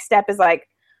my next step is like,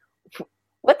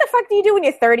 what the fuck do you do when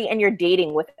you're 30 and you're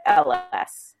dating with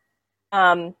LS?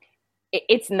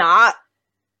 It's not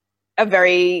a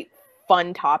very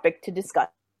fun topic to discuss.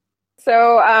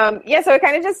 So, so it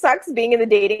kind of just sucks being in the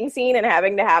dating scene and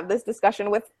having to have this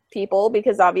discussion with people,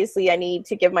 because obviously I need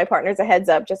to give my partners a heads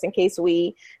up just in case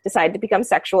we decide to become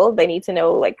sexual. They need to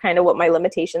know like kind of what my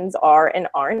limitations are and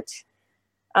aren't.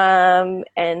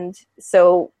 And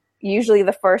so usually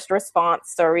the first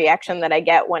response or reaction that I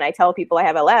get when I tell people I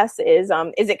have LS is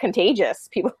it contagious?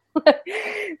 People,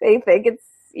 they think it's,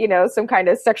 some kind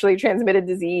of sexually transmitted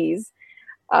disease.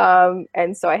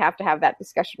 And so I have to have that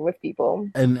discussion with people.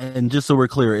 And just so we're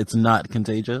clear, it's not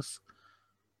contagious?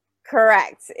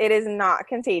 Correct. It is not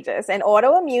contagious. An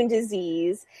autoimmune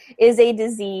disease is a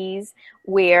disease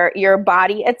where your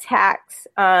body attacks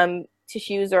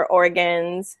tissues or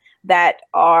organs that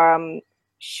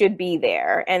should be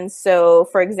there. And so,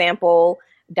 for example,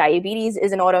 diabetes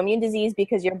is an autoimmune disease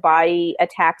because your body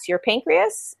attacks your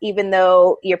pancreas, even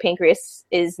though your pancreas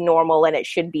is normal and it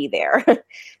should be there.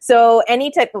 So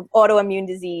any type of autoimmune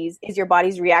disease is your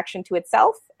body's reaction to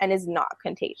itself and is not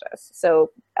contagious.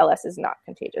 So LS is not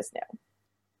contagious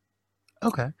now.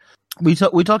 Okay.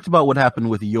 We talked about what happened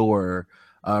with your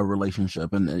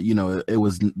relationship, and it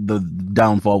was, the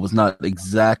downfall was not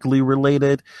exactly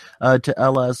related to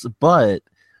LS, but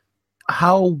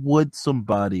how would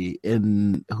somebody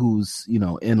who's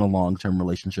in a long-term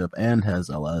relationship and has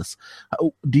LS,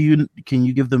 can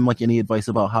you give them like any advice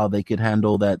about how they could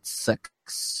handle that sex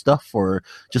stuff or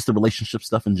just the relationship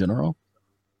stuff in general?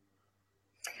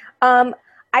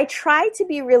 I try to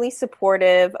be really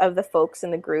supportive of the folks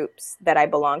in the groups that I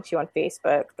belong to on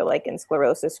Facebook, the lichen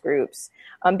sclerosis groups,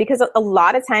 because a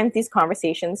lot of times these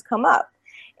conversations come up.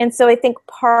 And so I think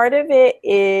part of it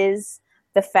is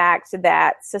the fact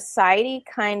that society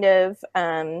kind of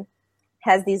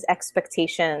has these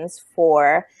expectations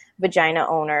for vagina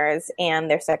owners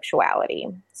and their sexuality.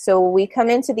 So we come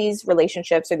into these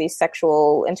relationships or these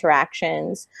sexual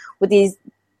interactions with these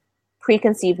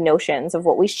preconceived notions of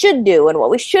what we should do and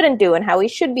what we shouldn't do and how we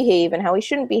should behave and how we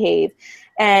shouldn't behave.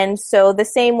 And so the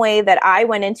same way that I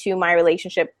went into my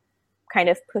relationship kind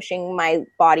of pushing my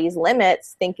body's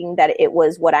limits, thinking that it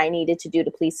was what I needed to do to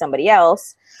please somebody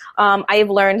else, I have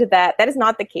learned that that is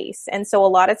not the case. And so a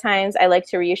lot of times I like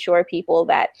to reassure people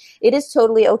that it is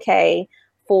totally okay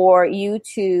for you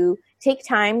to take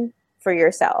time for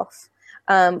yourself,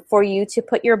 for you to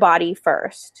put your body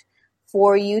first,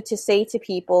 for you to say to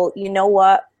people, you know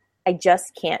what, I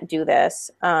just can't do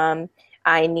this. I'm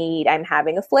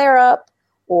having a flare up,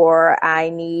 or I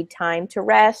need time to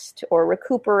rest or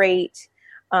recuperate.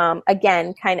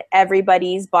 Again, kind of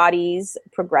everybody's bodies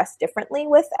progress differently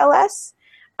with LS.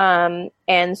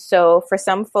 And so for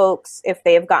some folks, if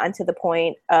they have gotten to the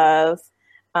point of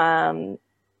where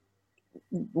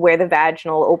the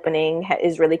vaginal opening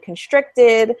is really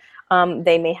constricted,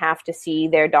 they may have to see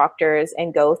their doctors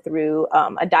and go through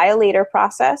a dilator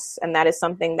process. And that is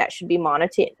something that should be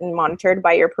monitored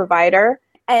by your provider.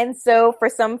 And so for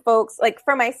some folks, like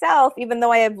for myself, even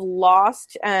though I have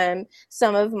lost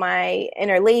some of my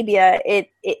inner labia, it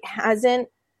hasn't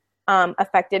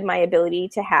affected my ability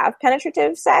to have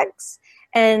penetrative sex.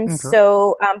 And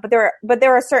so, but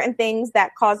there are certain things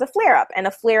that cause a flare up, and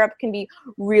a flare up can be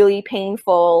really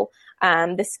painful.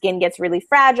 The skin gets really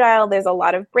fragile. There's a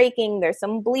lot of breaking. There's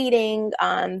some bleeding.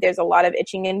 There's a lot of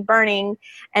itching and burning.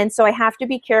 And so I have to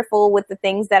be careful with the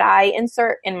things that I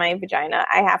insert in my vagina.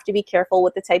 I have to be careful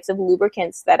with the types of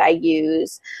lubricants that I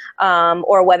use,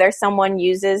 or whether someone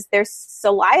uses their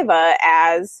saliva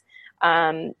as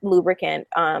lubricant.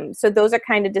 So those are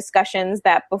kind of discussions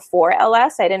that before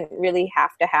LS, I didn't really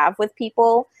have to have with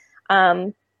people.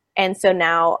 And so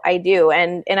now I do.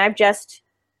 And I've just,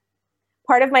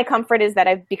 part of my comfort is that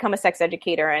I've become a sex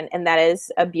educator, and that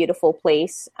is a beautiful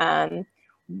place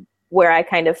where I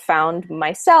kind of found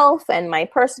myself and my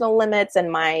personal limits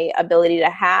and my ability to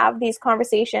have these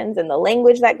conversations and the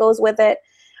language that goes with it.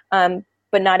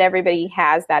 But not everybody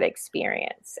has that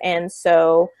experience. And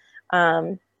so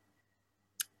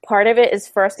part of it is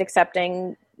first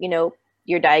accepting,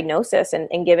 your diagnosis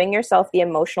and giving yourself the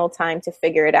emotional time to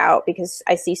figure it out, because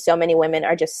I see so many women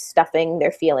are just stuffing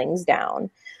their feelings down.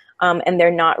 And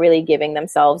they're not really giving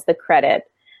themselves the credit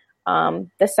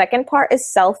The second part is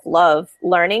self-love.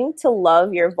 Learning to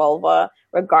love your vulva,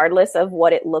 regardless of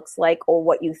what it looks like or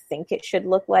what you think it should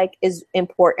look like, is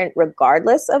important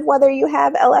regardless of whether you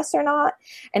have LS or not.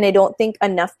 And I don't think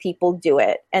enough people do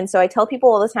it. And so I tell people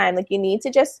all the time, like, you need to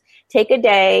just take a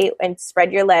day and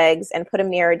spread your legs and put a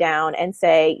mirror down and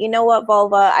say, you know what,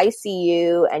 vulva, I see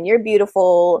you and you're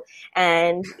beautiful.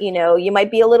 And, you know, you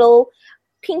might be a little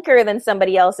pinker than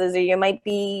somebody else's, or you might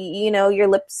be, you know, your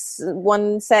lips,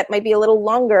 one set might be a little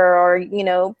longer, or, you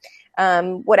know,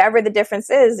 whatever the difference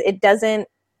is, it doesn't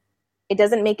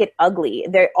make it ugly.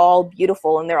 They're all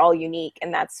beautiful and they're all unique.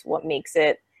 And that's what makes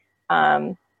it, I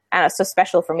don't know, so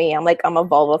special for me. I'm a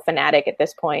vulva fanatic at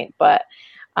this point, but,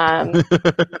 I mean,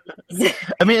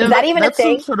 is that even a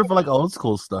thing? Sort of like old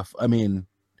school stuff. I mean,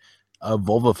 a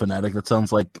vulva fanatic, that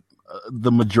sounds like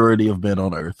the majority of men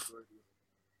on earth.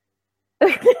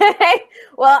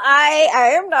 Well,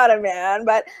 I am not a man,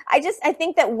 but I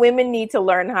think that women need to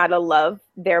learn how to love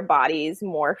their bodies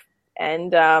more.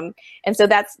 And so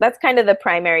that's kind of the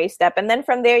primary step. And then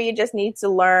from there, you just need to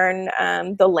learn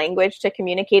the language to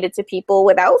communicate it to people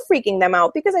without freaking them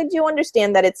out, because I do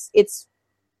understand that it's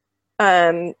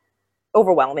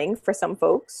overwhelming for some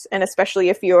folks, and especially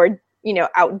if you're, you know,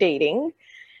 out dating.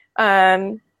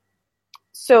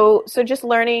 So just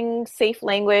learning safe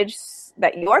language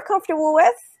that you're comfortable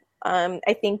with.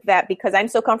 I think that because I'm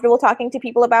so comfortable talking to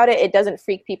people about it, it doesn't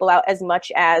freak people out as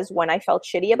much as when I felt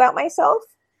shitty about myself.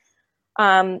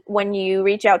 When you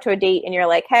reach out to a date and you're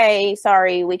like, hey,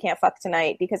 sorry, we can't fuck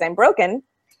tonight because I'm broken.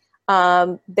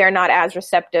 They're not as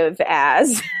receptive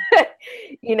as,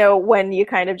 you know, when you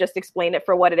kind of just explain it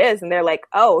for what it is. And they're like,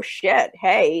 oh shit,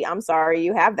 hey, I'm sorry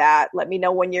you have that. Let me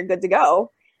know when you're good to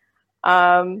go.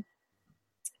 And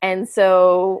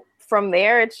so from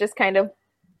there, it's just kind of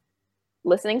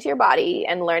listening to your body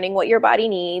and learning what your body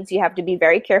needs. You have to be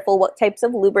very careful what types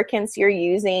of lubricants you're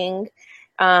using.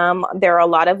 There are a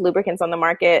lot of lubricants on the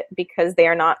market because they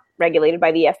are not regulated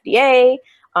by the FDA.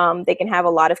 They can have a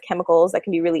lot of chemicals that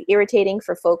can be really irritating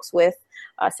for folks with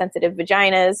sensitive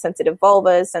vaginas, sensitive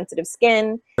vulvas, sensitive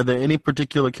skin. Are there any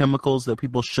particular chemicals that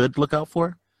people should look out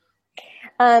for?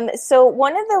 So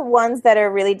one of the ones that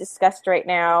are really discussed right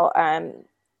now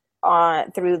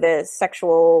through the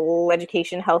sexual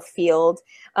education health field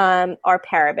are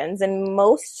parabens. And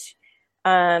most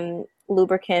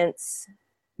lubricants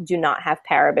do not have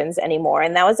parabens anymore.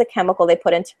 And that was a chemical they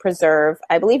put in to preserve.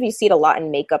 I believe you see it a lot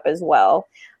in makeup as well.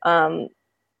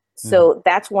 So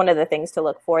that's one of the things to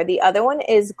look for. The other one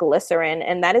is glycerin,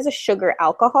 and that is a sugar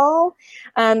alcohol.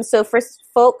 So for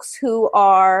folks who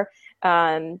are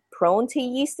prone to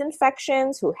yeast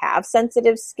infections, who have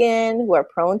sensitive skin, who are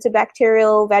prone to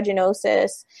bacterial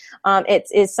vaginosis, it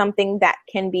is something that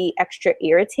can be extra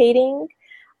irritating.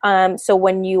 So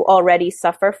when you already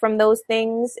suffer from those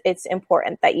things, it's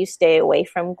important that you stay away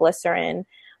from glycerin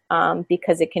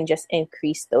because it can just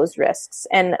increase those risks.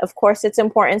 And of course, it's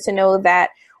important to know that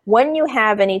when you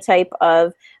have any type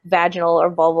of vaginal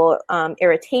or vulval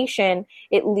irritation,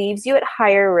 it leaves you at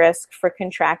higher risk for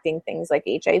contracting things like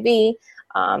HIV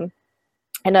and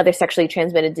other sexually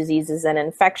transmitted diseases and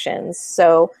infections.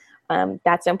 So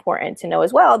that's important to know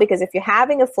as well, because if you're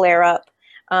having a flare-up,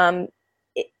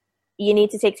 you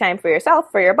need to take time for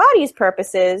yourself, for your body's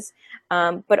purposes,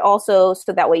 but also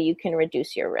so that way you can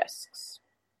reduce your risks.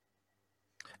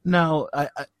 Now,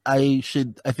 I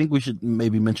think we should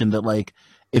maybe mention that, like,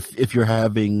 if you're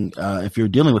having, if you're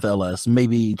dealing with LS,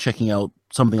 maybe checking out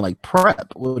something like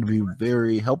PrEP would be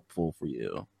very helpful for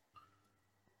you.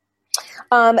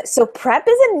 So PrEP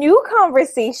is a new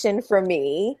conversation for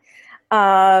me.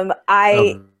 I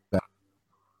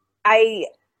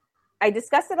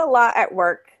discuss it a lot at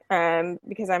work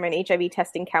because I'm an HIV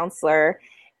testing counselor.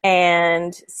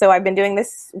 And so I've been doing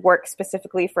this work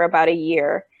specifically for about a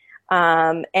year.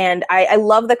 And I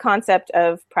love the concept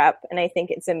of PrEP, and I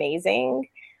think it's amazing.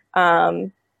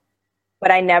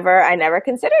 But I never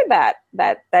considered that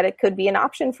it could be an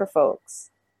option for folks.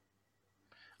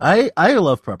 I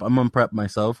love PrEP. I'm on PrEP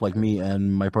myself, like me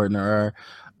and my partner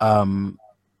are.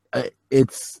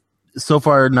 It's so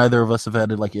far neither of us have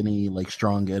had like any like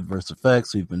strong adverse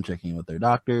effects. We've been checking with their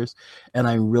doctors, and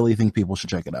I really think people should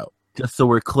check it out. Just so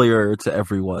we're clear to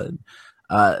everyone,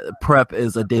 PrEP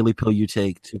is a daily pill you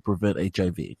take to prevent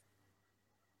HIV.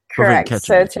 Correct.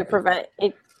 So HIV. To prevent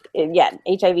it.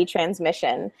 HIV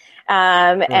transmission.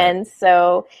 Right. And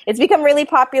so it's become really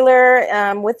popular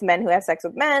with men who have sex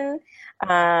with men.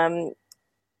 And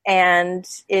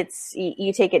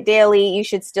you take it daily. You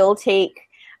should still take,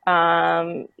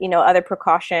 other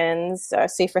precautions,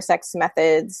 safer sex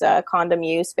methods, condom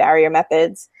use, barrier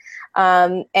methods.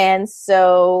 And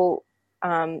so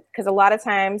Because a lot of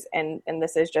times, and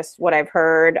this is just what I've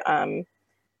heard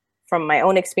from my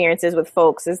own experiences with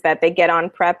folks, is that they get on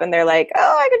PrEP and they're like,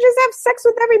 oh, I could just have sex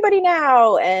with everybody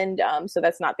now. And so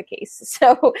that's not the case.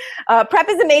 So PrEP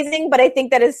is amazing, but I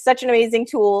think that is such an amazing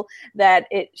tool that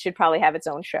it should probably have its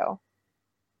own show.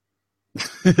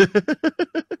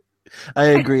 I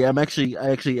agree. I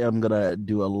actually am gonna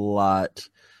do a lot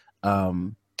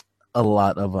of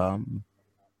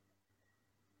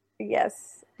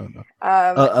yes,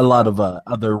 a lot of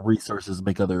other resources,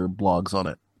 make other blogs on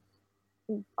it.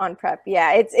 On PrEP,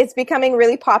 yeah, it's becoming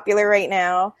really popular right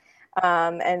now,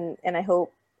 and I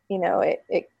hope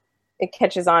it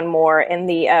catches on more in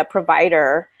the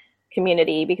provider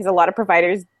community, because a lot of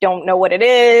providers don't know what it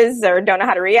is or don't know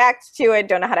how to react to it,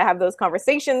 don't know how to have those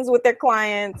conversations with their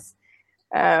clients.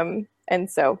 And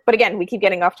so, but again, we keep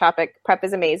getting off topic. PrEP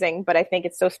is amazing, but I think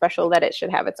it's so special that it should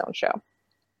have its own show.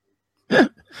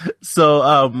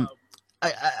 So,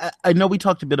 I know we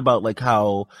talked a bit about like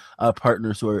how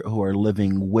partners who are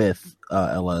living with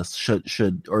LS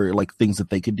should or like things that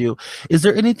they could do. Is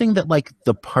there anything that like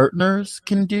the partners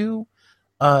can do,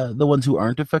 the ones who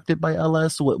aren't affected by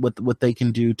LS, what they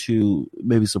can do to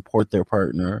maybe support their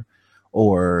partner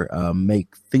or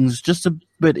make things just a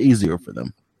bit easier for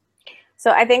them?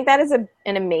 So I think that is an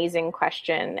amazing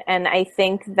question, and I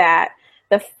think that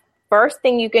the first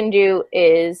thing you can do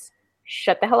is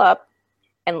shut the hell up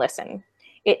and listen.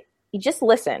 You just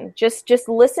listen. Just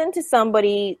listen to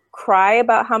somebody cry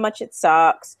about how much it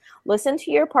sucks. Listen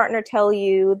to your partner tell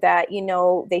you that,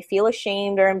 they feel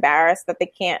ashamed or embarrassed that they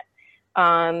can't,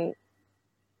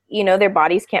 their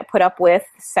bodies can't put up with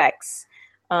sex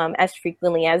as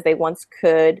frequently as they once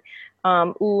could.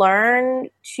 Learn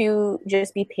to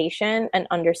just be patient and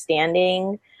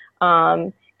understanding,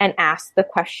 and ask the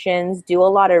questions. Do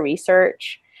a lot of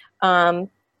research.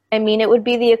 It would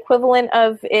be the equivalent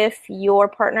of if your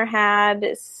partner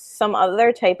had some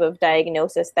other type of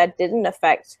diagnosis that didn't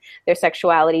affect their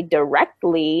sexuality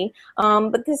directly,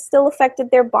 but this still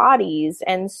affected their bodies.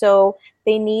 And so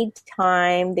they need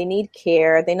time, they need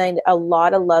care, they need a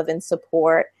lot of love and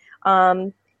support.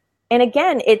 And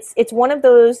again, it's one of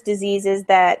those diseases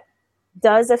that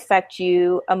does affect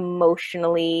you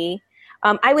emotionally.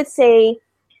 I would say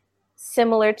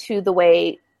similar to the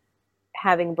way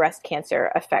having breast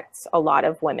cancer affects a lot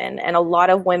of women. And a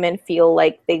lot of women feel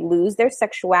like they lose their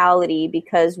sexuality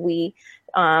because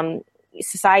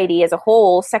society as a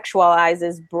whole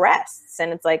sexualizes breasts.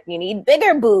 And it's like, you need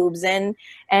bigger boobs and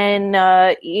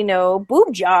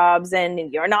boob jobs,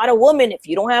 and you're not a woman if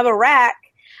you don't have a rack.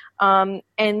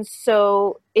 And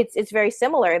so it's very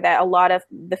similar that a lot of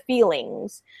the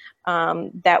feelings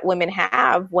that women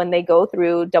have when they go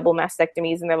through double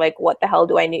mastectomies and they're like, what the hell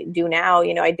do I do now?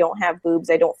 I don't have boobs.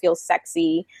 I don't feel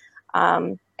sexy.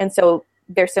 And so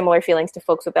there's similar feelings to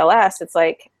folks with LS. It's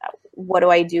like, what do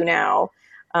I do now?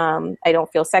 I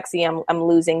don't feel sexy. I'm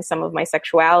losing some of my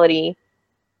sexuality.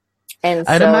 And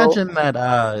I'd imagine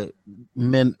that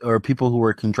men or people who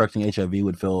are contracting HIV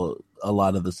would feel a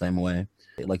lot of the same way.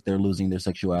 Like they're losing their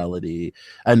sexuality.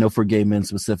 I know for gay men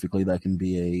specifically, that can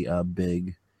be a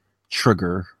big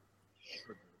trigger.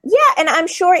 Yeah, and I'm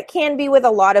sure it can be with a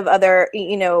lot of other,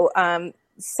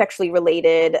 sexually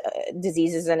related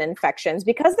diseases and infections,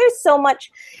 because there's so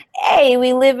much. A,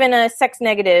 we live in a sex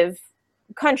negative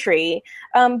country,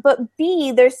 but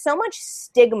B, there's so much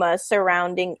stigma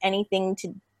surrounding anything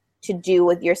to do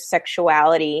with your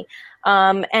sexuality,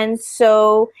 and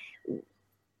so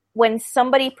when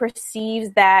somebody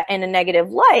perceives that in a negative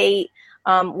light,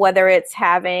 whether it's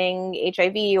having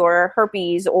HIV or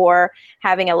herpes or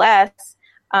having LS,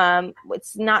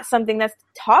 it's not something that's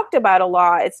talked about a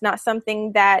lot. It's not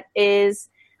something that is,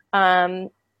 that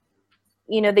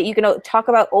you can talk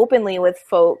about openly with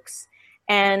folks.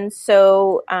 And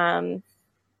so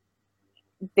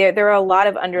there are a lot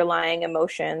of underlying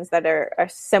emotions that are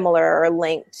similar or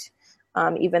linked,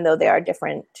 even though they are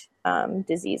different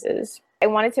diseases. I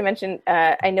wanted to mention,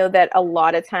 I know that a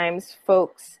lot of times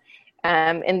folks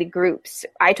in the groups,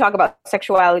 I talk about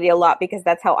sexuality a lot because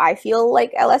that's how I feel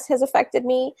like LS has affected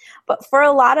me. But for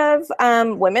a lot of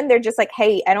women, they're just like,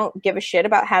 hey, I don't give a shit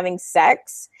about having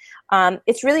sex.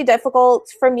 It's really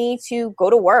difficult for me to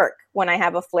go to work when I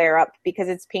have a flare up because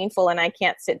it's painful and I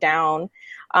can't sit down,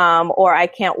 or I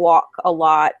can't walk a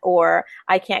lot, or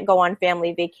I can't go on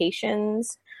family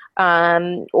vacations.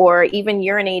 Or even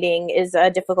urinating is a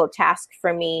difficult task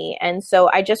for me. And so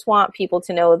I just want people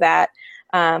to know that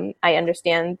I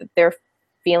understand that their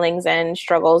feelings and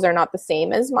struggles are not the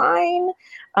same as mine.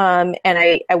 And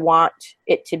I want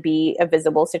it to be a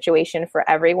visible situation for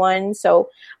everyone. So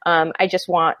I just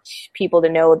want people to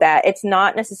know that it's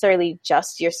not necessarily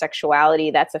just your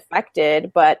sexuality that's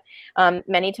affected, but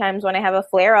many times when I have a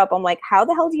flare up, I'm like, how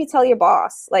the hell do you tell your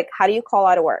boss? Like, how do you call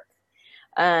out of work?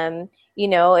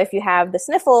 If you have the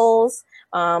sniffles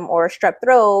or strep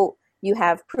throat, you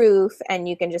have proof, and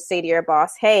you can just say to your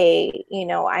boss, hey,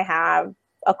 I have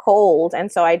a cold,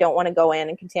 and so I don't want to go in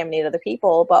and contaminate other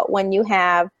people. But when you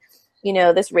have,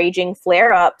 this raging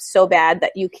flare up so bad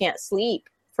that you can't sleep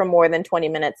for more than 20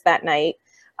 minutes that night,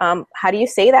 how do you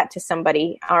say that to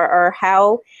somebody? Or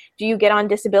how do you get on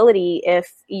disability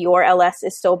if your LS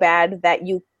is so bad that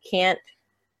you can't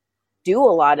do a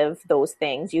lot of those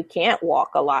things? You can't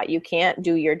walk a lot. You can't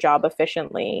do your job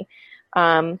efficiently.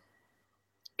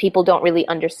 People don't really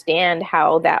understand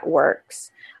how that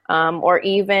works. Or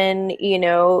even,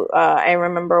 I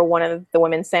remember one of the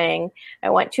women saying, I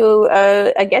went to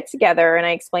a get-together and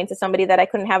I explained to somebody that I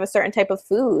couldn't have a certain type of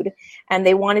food, and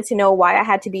they wanted to know why I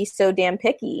had to be so damn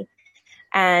picky.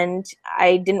 And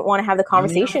I didn't want to have the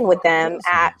conversation with them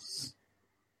at...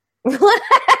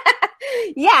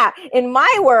 Yeah, in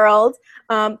my world,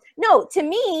 no, to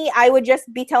me, I would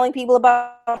just be telling people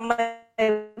about my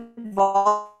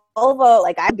vulva.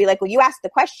 Like, I'd be like, well, you asked the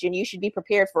question, you should be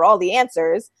prepared for all the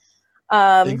answers.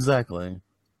 Exactly.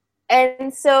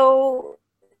 And so,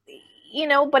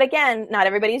 but again, not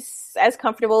everybody's as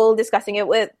comfortable discussing it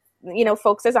with,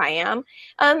 folks as I am.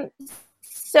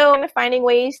 So I'm finding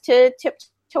ways to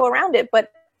tiptoe around it,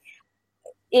 but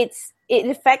it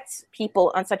affects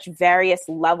people on such various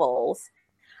levels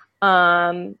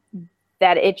that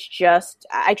it's just,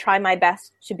 I try my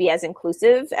best to be as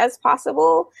inclusive as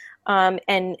possible,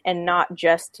 and not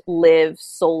just live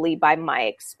solely by my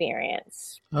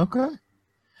experience. Okay.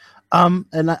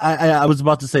 And I was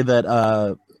about to say that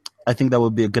I think that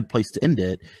would be a good place to end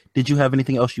it. Did you have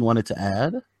anything else you wanted to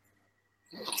add?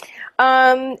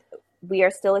 We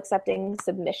are still accepting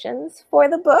submissions for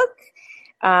the book.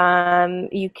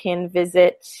 You can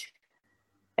visit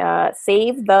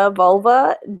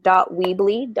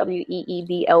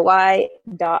savethevulva.weebly,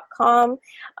 weebly.com.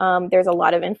 There's a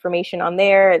lot of information on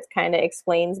there. It kind of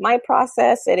explains my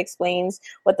process. It explains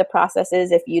what the process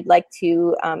is if you'd like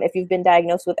to, if you've been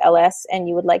diagnosed with LS and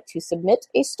you would like to submit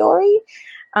a story.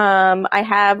 I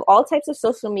have all types of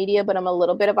social media, but I'm a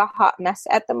little bit of a hot mess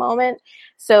at the moment.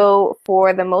 So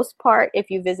for the most part, if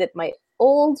you visit my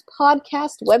old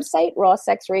podcast website,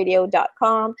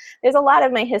 rawsexradio.com, there's a lot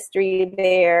of my history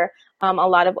there, a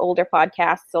lot of older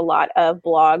podcasts, a lot of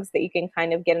blogs that you can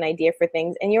kind of get an idea for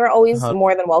things. And you're always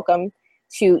more than welcome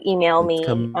to email me.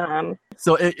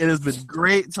 So it has been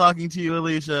great talking to you,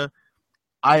 Alicia.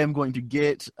 I am going to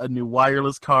get a new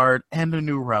wireless card and a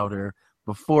new router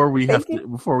before we have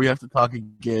to talk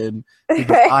again,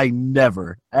 because I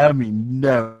never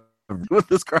with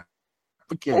this crap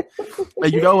again.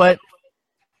 And you know what?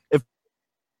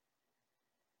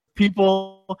 If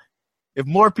more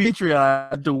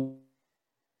Patreon to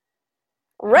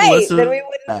right, then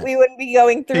we wouldn't be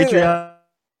going through Patreon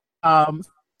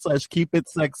 / keep it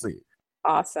sexy.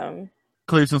 Awesome.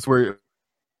 Clearly, since we're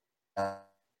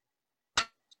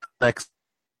sex.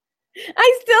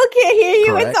 I still can't hear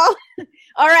you. Correct. It's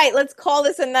all right. Let's call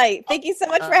this a night. Thank you so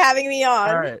much for having me on.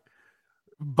 All right.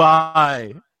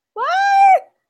 Bye. Bye.